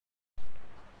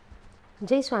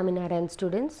Jai Swaminarayan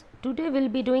students. Today we'll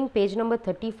be doing page number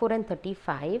 34 and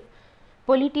 35,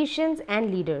 Politicians and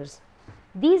Leaders.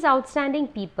 These outstanding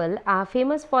people are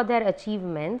famous for their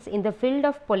achievements in the field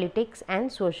of politics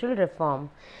and social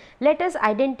reform. Let us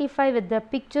identify with the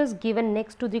pictures given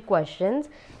next to the questions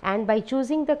and by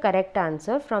choosing the correct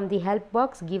answer from the help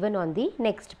box given on the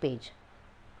next page.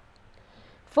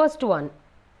 First one.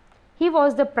 He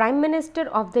was the Prime Minister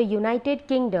of the United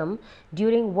Kingdom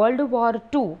during World War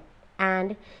II,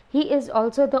 and he is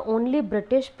also the only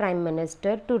British Prime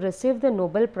Minister to receive the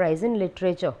Nobel Prize in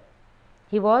Literature.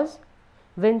 He was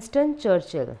Winston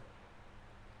Churchill.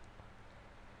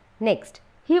 Next,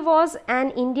 he was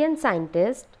an Indian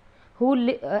scientist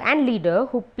and leader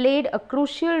who played a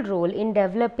crucial role in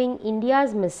developing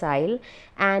India's missile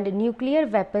and nuclear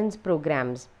weapons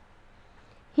programs.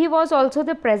 He was also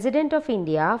the President of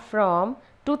India from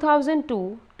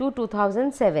 2002 to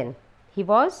 2007. He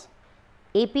was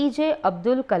APJ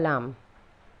Abdul Kalam.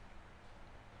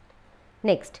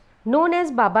 Next, known as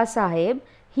Baba Saheb,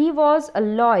 he was a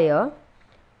lawyer,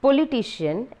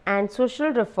 politician and social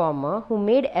reformer who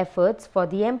made efforts for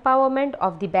the empowerment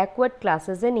of the backward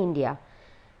classes in India.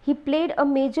 He played a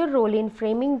major role in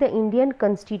framing the Indian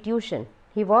Constitution.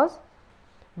 He was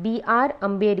B.R.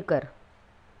 Ambedkar.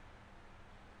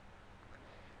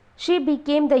 She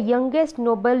became the youngest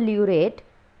Nobel laureate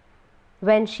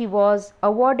when she was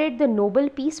awarded the Nobel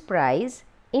Peace Prize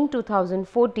in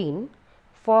 2014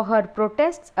 for her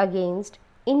protests against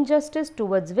injustice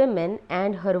towards women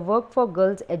and her work for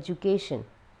girls' education.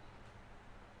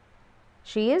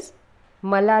 She is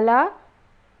Malala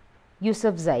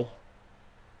Yousafzai.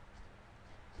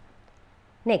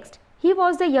 Next, he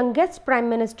was the youngest Prime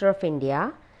Minister of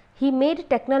India. He made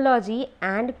technology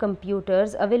and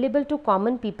computers available to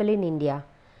common people in India.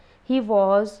 He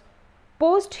was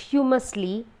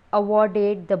posthumously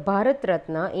awarded the Bharat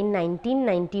Ratna in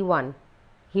 1991.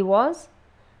 He was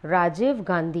Rajiv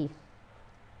Gandhi.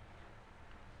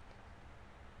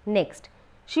 Next,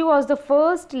 she was the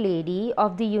First Lady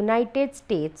of the United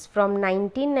States from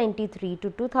 1993 to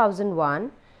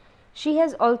 2001. She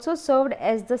has also served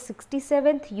as the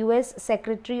 67th US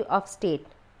Secretary of State.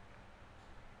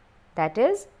 That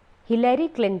is Hillary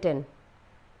Clinton.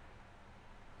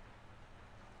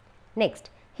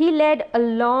 Next, he led a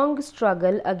long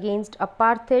struggle against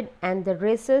apartheid and the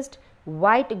racist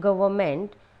white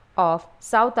government of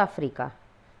South Africa.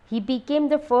 He became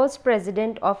the first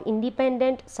president of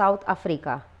independent South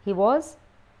Africa. He was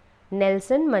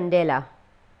Nelson Mandela.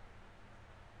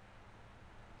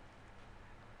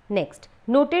 Next,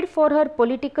 noted for her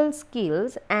political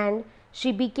skills, and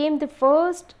she became the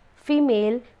first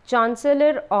female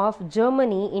Chancellor of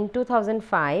Germany in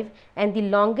 2005 and the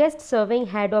longest serving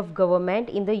head of government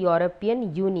in the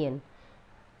European Union.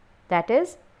 That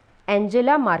is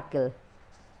Angela Merkel.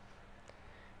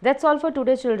 That's all for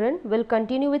today, children. We'll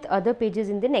continue with other pages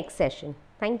in the next session.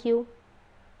 Thank you.